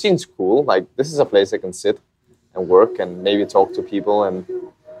seems cool. Like, this is a place I can sit and work and maybe talk to people. And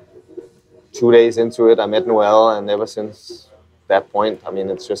 2 days into it, I met Noel, and ever since that point, I mean,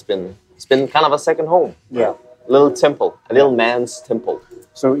 it's been kind of a second home. Yeah. A little temple, a little man's temple.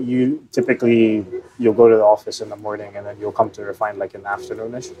 So you'll go to the office in the morning, and then you'll come to Refined like in the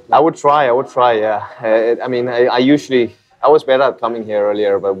afternoonish? I would try, yeah. I was better at coming here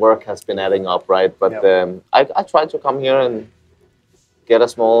earlier, but work has been adding up, right? But I try to come here and get a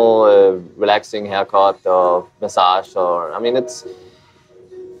small relaxing haircut or massage,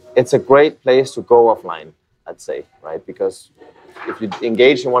 it's a great place to go offline, I'd say, right? Because if you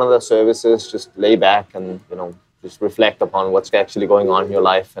engage in one of the services, just lay back and, just reflect upon what's actually going on in your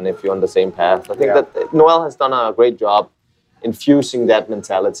life, and if you're on the same path. I think that Noel has done a great job infusing that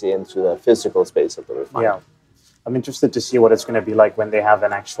mentality into the physical space of the Refined. Yeah. I'm interested to see what it's going to be like when they have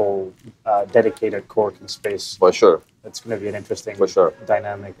an actual dedicated co-working space. For sure. It's going to be an interesting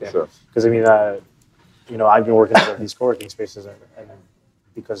dynamic. For sure. Because, I mean, I've been working at these co-working spaces, and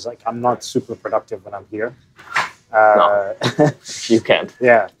because I'm not super productive when I'm here. No, you can't.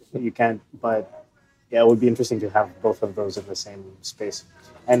 Yeah, you can't. But it would be interesting to have both of those in the same space.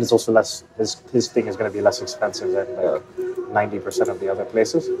 And it's also less, his thing is going to be less expensive than 90% of the other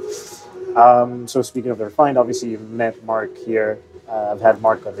places. So speaking of the Refined, obviously you met Mark here. I've had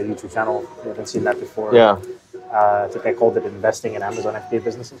Mark on the YouTube channel. You haven't seen that before. Yeah. I think I called it Investing in Amazon FBA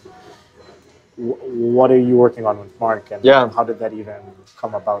Businesses. What are you working on with Mark, and how did that even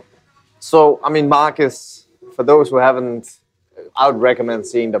come about? So, I mean, Mark is, for those who haven't, I would recommend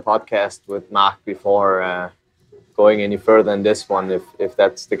seeing the podcast with Mark before going any further in this one, if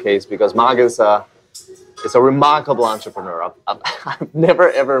that's the case, because Mark is a remarkable entrepreneur. I've never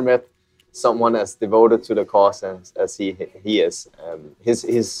ever met someone as devoted to the cause as he is.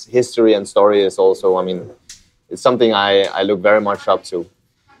 His history and story is also, I mean, it's something I look very much up to.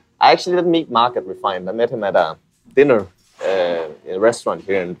 I actually didn't meet Mark at Refined. I met him at a dinner in a restaurant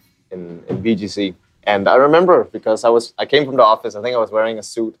here in BGC. And I remember because I came from the office, I think I was wearing a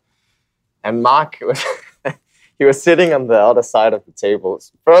suit. And Mark, he was sitting on the other side of the table,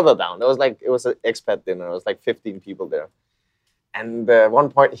 further down. It was an expat dinner. It was like 15 people there. And at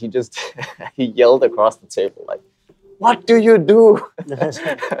one point, he yelled across the table, like, "What do you do?"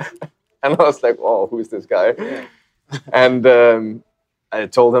 And I was like, "Oh, who's this guy?" And I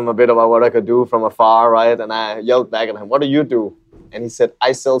told him a bit about what I could do from afar, right? And I yelled back at him, "What do you do?" And he said,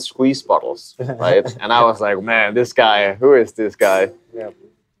 I sell squeeze bottles, right? And I was like, man, this guy, who is this guy? Yeah.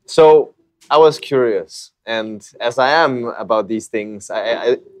 So I was curious. And as I am about these things,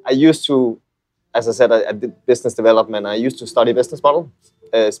 I used to, as I said, I did business development. I used to study business model.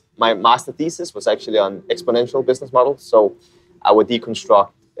 My master thesis was actually on exponential business models. So I would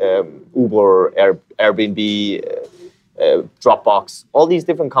deconstruct Uber, Airbnb, Dropbox, all these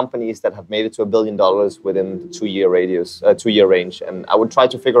different companies that have made it to $1 billion within the 2 year range. And I would try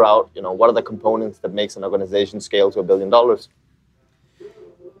to figure out, what are the components that makes an organization scale to $1 billion.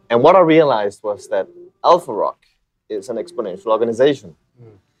 And what I realized was that AlphaRock is an exponential organization.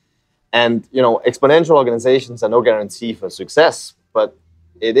 And, exponential organizations are no guarantee for success, but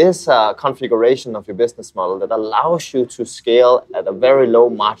it is a configuration of your business model that allows you to scale at a very low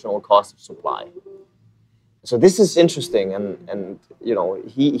marginal cost of supply. So this is interesting, and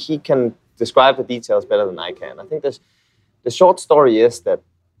he can describe the details better than I can. I think the short story is that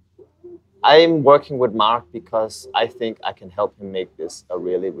I'm working with Mark because I think I can help him make this a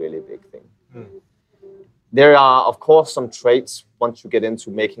really, really big thing. There are, of course, some traits once you get into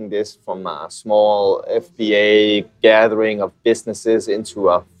making this from a small FBA gathering of businesses into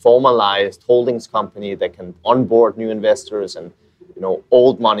a formalized holdings company that can onboard new investors and,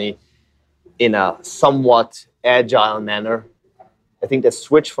 old money in a somewhat agile manner. I think the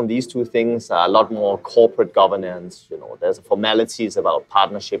switch from these two things are a lot more corporate governance. There's formalities about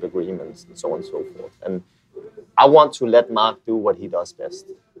partnership agreements and so on and so forth. And I want to let Mark do what he does best,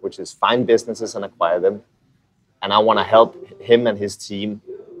 which is find businesses and acquire them. And I want to help him and his team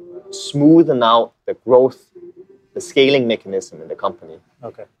smoothen out the growth, the scaling mechanism in the company.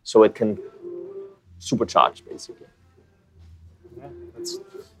 Okay. So it can supercharge, basically. Yeah, that's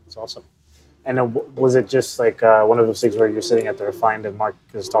awesome. And was it just like one of those things where you're sitting at the Refined and Mark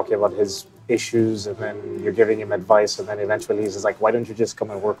is talking about his issues and then you're giving him advice and then eventually he's like, why don't you just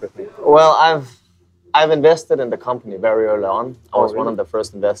come and work with me? Well, I've invested in the company very early on. I was one of the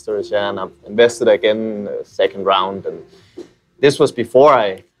first investors, and I've invested again second round. And this was before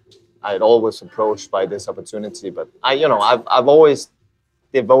I had always approached by this opportunity. But I've always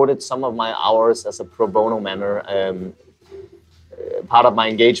devoted some of my hours as a pro bono manner. Part of my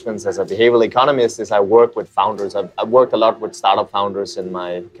engagements as a behavioral economist is I work with founders. I've worked a lot with startup founders in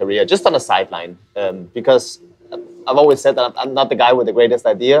my career, just on a sideline, because I've always said that I'm not the guy with the greatest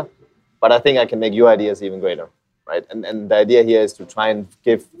idea, but I think I can make your ideas even greater, right? And the idea here is to try and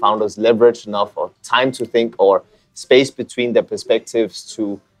give founders leverage enough or time to think or space between their perspectives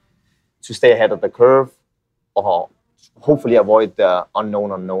to stay ahead of the curve or hopefully avoid the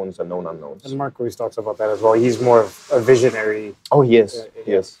unknown unknowns or known unknowns. And Mark always talks about that as well. He's more of a visionary. Oh, he is.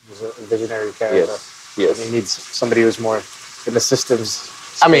 Yes. He's a visionary character. Yes. And he needs somebody who's more in the systems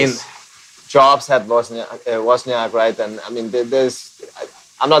space. I mean, Jobs had Wozniak, right? And I mean,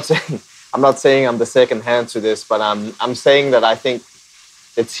 I'm not saying I'm the second hand to this, but I'm saying that I think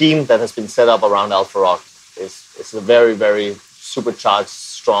the team that has been set up around AlphaRock is a very, very supercharged,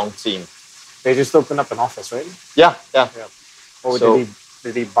 strong team. They just opened up an office, right? Yeah. Or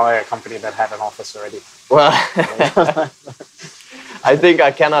did he buy a company that had an office already? Well, I think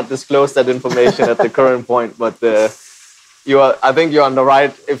I cannot disclose that information at the current point, but I think you're on the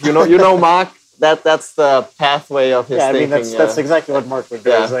right. If you know Mark, that's the pathway of his thinking. I mean that's exactly what Mark would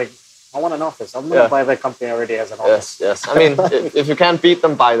do. He's like, I want an office. I'm going to buy that company already as an office. Yes. I mean, if you can't beat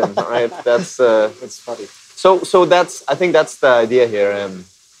them, buy them. Right? That's funny. So I think that's the idea here.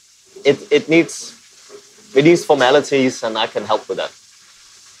 It needs formalities, and I can help with that.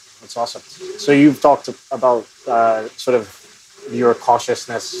 That's awesome. So you've talked about sort of your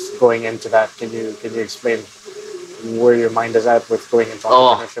cautiousness going into that. Can you explain where your mind is at with going into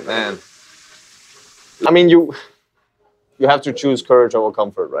entrepreneurship? Oh man, I mean you have to choose courage over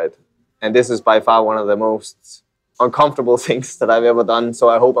comfort, right? And this is by far one of the most uncomfortable things that I've ever done. So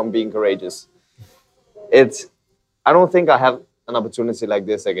I hope I'm being courageous. I don't think I have an opportunity like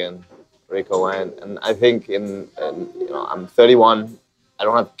this again, Rico. And I think I'm 31. I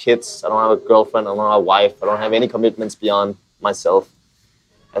don't have kids. I don't have a girlfriend. I don't have a wife. I don't have any commitments beyond myself.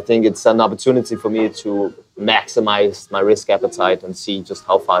 I think it's an opportunity for me to maximize my risk appetite and see just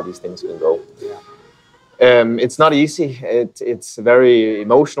how far these things can go. Yeah. It's not easy. It's very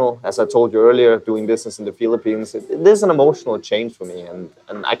emotional. As I told you earlier, doing business in the Philippines, it is an emotional change for me. And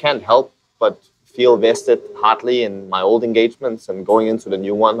I can't help but feel vested heartily in my old engagements and going into the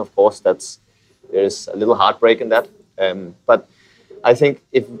new one. Of course, there's a little heartbreak in that. But I think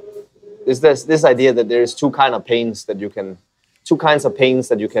there's this idea that there's two kinds of pains that you can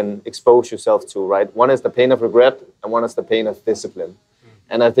expose yourself to, right? One is the pain of regret, and one is the pain of discipline.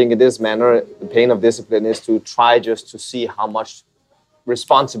 And I think in this manner, the pain of discipline is to try just to see how much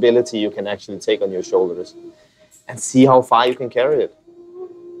responsibility you can actually take on your shoulders and see how far you can carry it.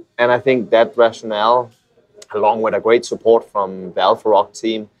 And I think that rationale, along with a great support from the Alpha Rock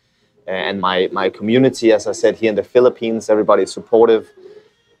team and my community, as I said, here in the Philippines, everybody's supportive,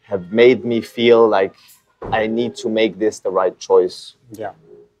 have made me feel like I need to make this the right choice. Yeah,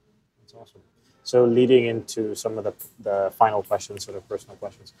 that's awesome. So leading into some of the final questions, sort of personal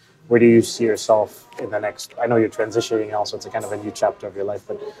questions, where do you see yourself in the next, I know you're transitioning also, it's a kind of a new chapter of your life,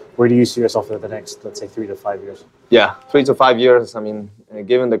 but where do you see yourself in the next, let's say, 3 to 5 years? Yeah, 3 to 5 years. I mean,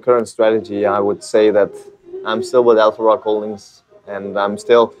 given the current strategy, I would say that I'm still with Alpha Rock Holdings, and I'm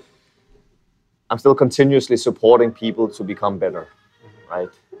still continuously supporting people to become better, right?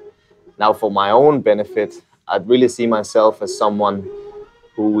 Now, for my own benefit, I'd really see myself as someone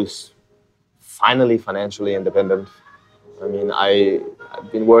who is finally financially independent. I mean,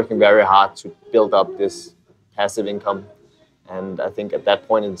 I've been working very hard to build up this passive income. And I think at that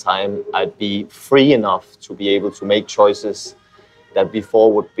point in time, I'd be free enough to be able to make choices that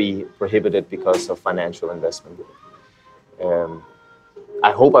before would be prohibited because of financial investment.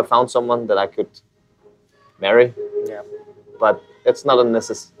 I hope I found someone that I could marry, but it's not a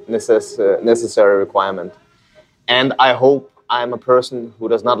necessary requirement. And I hope I'm a person who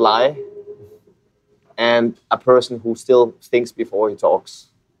does not lie and a person who still thinks before he talks,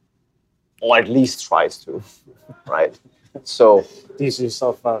 or at least tries to, right? So, do you see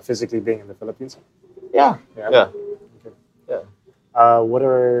yourself physically being in the Philippines? Yeah. Okay. Yeah.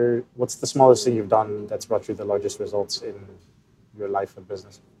 What's the smallest thing you've done that's brought you the largest results in your life and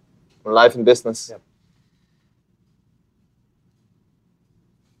business? Life and business. Yeah.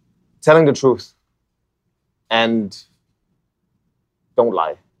 Telling the truth and don't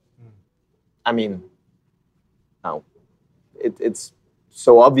lie. I mean, now it's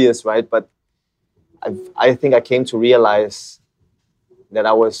so obvious, right? But I think I came to realize that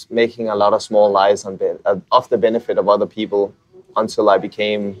I was making a lot of small lies of the benefit of other people until I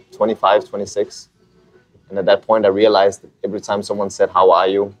became 25, 26. And at that point, I realized that every time someone said, "How are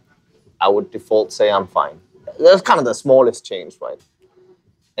you?" I would default say, "I'm fine." That's kind of the smallest change, right?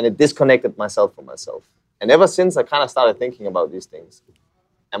 And it disconnected myself from myself. And ever since, I kind of started thinking about these things.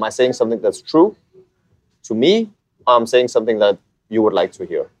 Am I saying something that's true to me, or I'm saying something that you would like to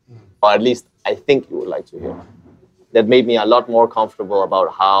hear? Or at least I think you would like to hear. That made me a lot more comfortable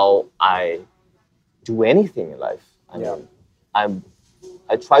about how I do anything in life.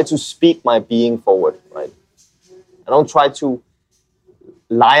 I try to speak my being forward, right? I don't try to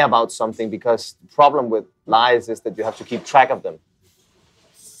lie about something, because the problem with lies is that you have to keep track of them.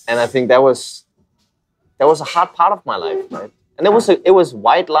 And I think that was a hard part of my life, right? And it was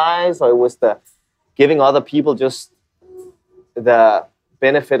white lies, or it was the giving other people just the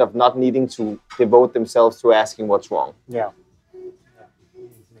benefit of not needing to devote themselves to asking what's wrong. Yeah.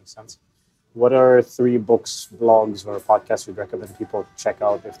 Makes sense. What are 3 books, blogs, or podcasts you'd recommend people check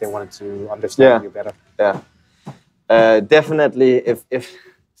out if they wanted to understand you better? Yeah. Definitely,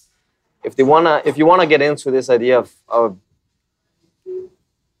 if you wanna get into this idea of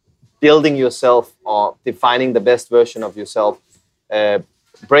building yourself or defining the best version of yourself,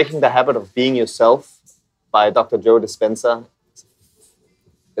 Breaking the Habit of Being Yourself by Dr. Joe Dispenza.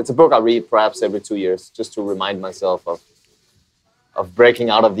 It's a book I read perhaps every 2 years, just to remind myself of breaking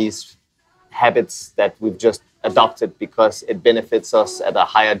out of these habits that we've just adopted because it benefits us at a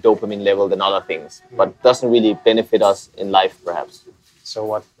higher dopamine level than other things, but doesn't really benefit us in life, perhaps. So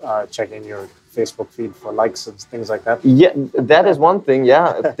what, checking your Facebook feed for likes and things like that? Yeah, that is one thing,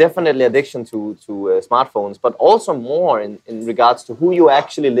 yeah. Definitely addiction to smartphones, but also more in regards to who you're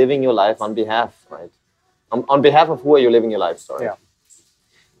actually living your life on behalf, right? On behalf of who are you living your life, sorry. Yeah.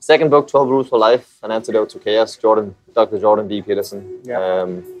 Second book, 12 Rules for Life, An Antidote to Chaos, Dr. Jordan B. Peterson. Yeah.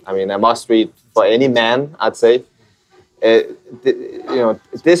 I mean, a must read for any man, I'd say.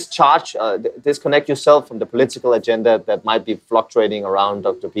 Disconnect yourself from the political agenda that might be fluctuating around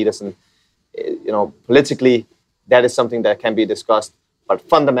Dr. Peterson. Politically, that is something that can be discussed, but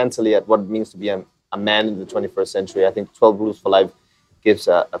fundamentally at what it means to be a man in the 21st century, I think 12 Rules for Life gives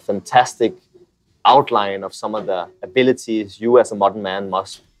a fantastic outline of some of the abilities you as a modern man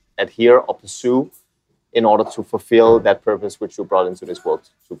must adhere or pursue in order to fulfill that purpose which you brought into this world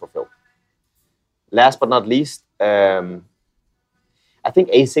to fulfill. Last but not least, I think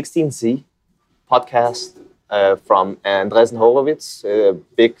A16Z podcast from Andreessen Horowitz, a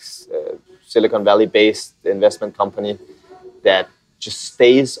big Silicon Valley-based investment company that just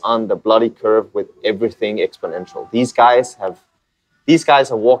stays on the bloody curve with everything exponential. These guys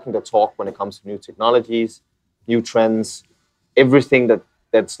are walking the talk when it comes to new technologies, new trends, everything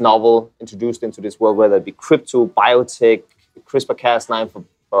that's novel, introduced into this world, whether it be crypto, biotech, CRISPR-Cas9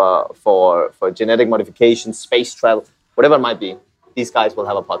 for genetic modification, space travel, whatever it might be. These guys will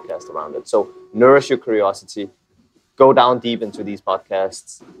have a podcast around it. So nourish your curiosity. Go down deep into these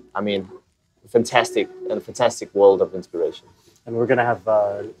podcasts. I mean, fantastic world of inspiration. And we're going to have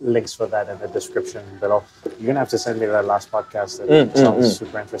links for that in the description below. You're going to have to send me that last podcast. It sounds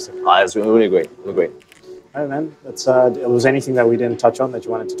super interesting. Oh, it's really great. Really great. All right, man. Was anything that we didn't touch on that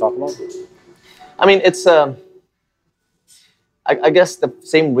you wanted to talk about? I mean, it's... I guess the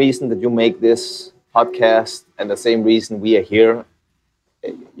same reason that you make this podcast and the same reason we are here,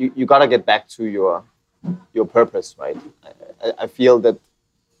 you got to get back to your purpose, right? I feel that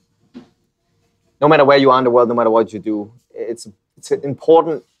no matter where you are in the world, no matter what you do, it's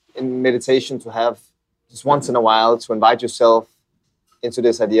important in meditation to have just once in a while to invite yourself into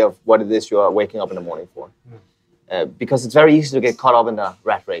this idea of what it is you are waking up in the morning for. Because it's very easy to get caught up in the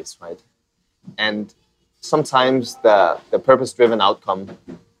rat race, right? And sometimes the purpose-driven outcome,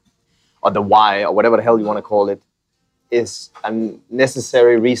 or the why, or whatever the hell you want to call it, is a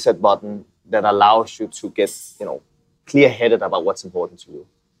necessary reset button that allows you to get, clear-headed about what's important to you.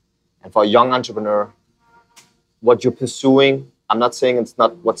 And for a young entrepreneur, what you're pursuing, I'm not saying it's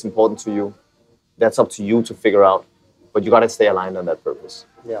not what's important to you. That's up to you to figure out. But you got to stay aligned on that purpose.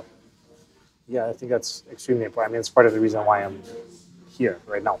 Yeah. Yeah, I think that's extremely important. I mean, it's part of the reason why I'm here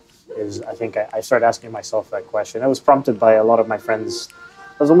right now. Is I think I started asking myself that question. I was prompted by a lot of my friends.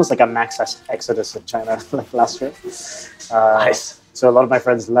 It was almost like a max exodus in China like last year. Nice. So a lot of my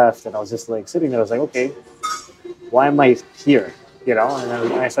friends left, and I was just like sitting there. I was like, okay, why am I here? And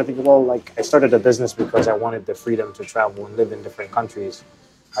then I started thinking, well, like I started a business because I wanted the freedom to travel and live in different countries.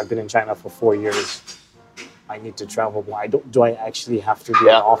 I've been in China for 4 years. I need to travel more. Do I actually have to be in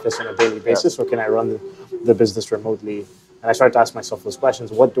the office on a daily basis, or can I run the business remotely? And I started to ask myself those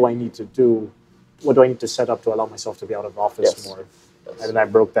questions. What do I need to do? What do I need to set up to allow myself to be out of the office more? Yes. And then I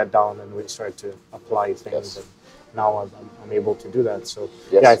broke that down and we started to apply things. And now I'm able to do that. So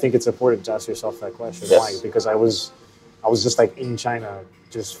I think it's important to ask yourself that question. Why? Because I was just like in China,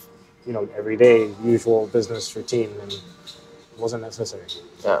 just, every day, usual business routine, and it wasn't necessary.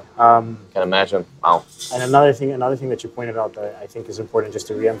 Yeah, can imagine. Wow. And another thing that you pointed out that I think is important just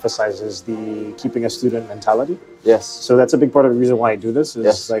to reemphasize is the keeping a student mentality. Yes. So that's a big part of the reason why I do this.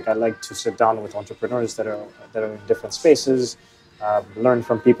 Is like I like to sit down with entrepreneurs that are in different spaces, learn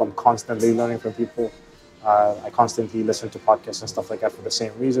from people. I'm constantly learning from people. I constantly listen to podcasts and stuff like that for the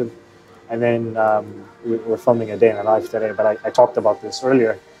same reason. And then we're filming a day in a life today, but I talked about this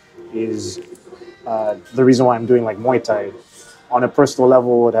earlier. Is the reason why I'm doing like Muay Thai. On a personal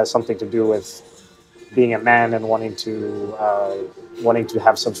level, it has something to do with being a man and wanting to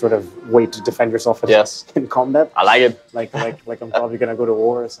have some sort of way to defend yourself in combat. I like it. Like I'm probably gonna go to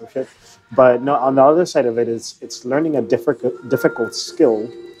war or some shit. But no, on the other side of it, it's learning a difficult skill.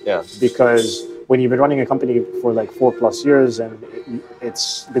 Yeah. Because when you've been running a company for like 4+ years and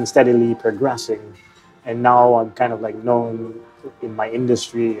it's been steadily progressing, and now I'm kind of like known in my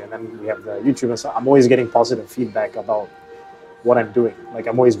industry, and then we have the YouTube and stuff. I'm always getting positive feedback about what I'm doing. Like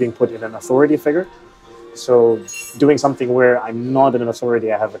I'm always being put in an authority figure. So doing something where I'm not an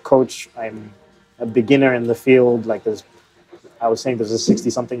authority, I have a coach, I'm a beginner in the field. Like I was saying, there's a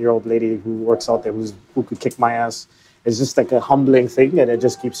 60-something-year-old lady who works out there who could kick my ass. It's just like a humbling thing, and it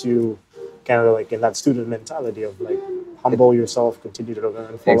just keeps you kind of like in that student mentality of like humble yourself, continue to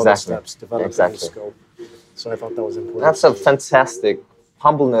learn, follow the steps, develop a skill. So I thought that was important. That's a fantastic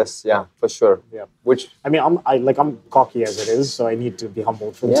humbleness, for sure. Yeah. Which I mean, I'm cocky as it is, so I need to be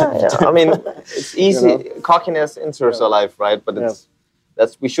humbled from time to time. I mean, it's easy. Cockiness enters our life, right? But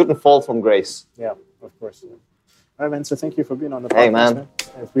we shouldn't fall from grace. Yeah, of course. Yeah. All right, man. So thank you for being on the podcast. Hey, man.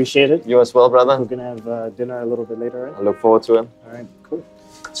 I appreciate it. You as well, brother. We're gonna have dinner a little bit later, right? I look forward to it. All right, cool.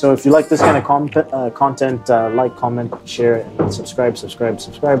 So if you like this kind of content, like, comment, share, and subscribe.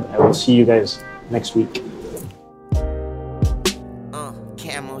 I will see you guys next week.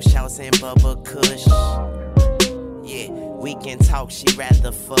 Camel shouts and Bubba Kush. Yeah, we can talk, she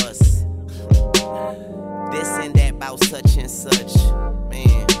rather fuss. This and that about such and such.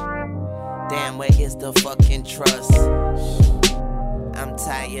 Man, damn, where is the fucking trust? I'm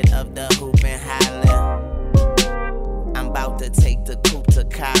tired of the hoop and hollering. I'm about to take the coupe to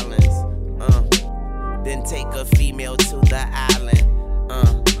Collins. Then take a female to the island.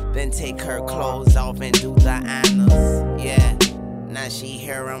 Then take her clothes off and do the honors. Yeah. Now she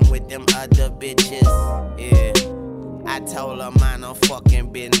hear I'm with them other bitches. Yeah, I told her mind her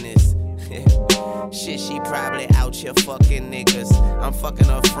fucking business. Shit, she probably out here fucking niggas. I'm fucking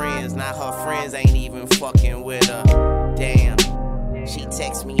her friends, now her friends ain't even fucking with her. Damn, she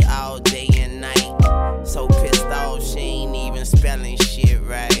texts me all day and night. So pissed off she ain't even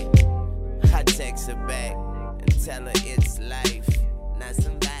and tell her it's life. Now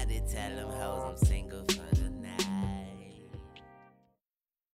somebody tell him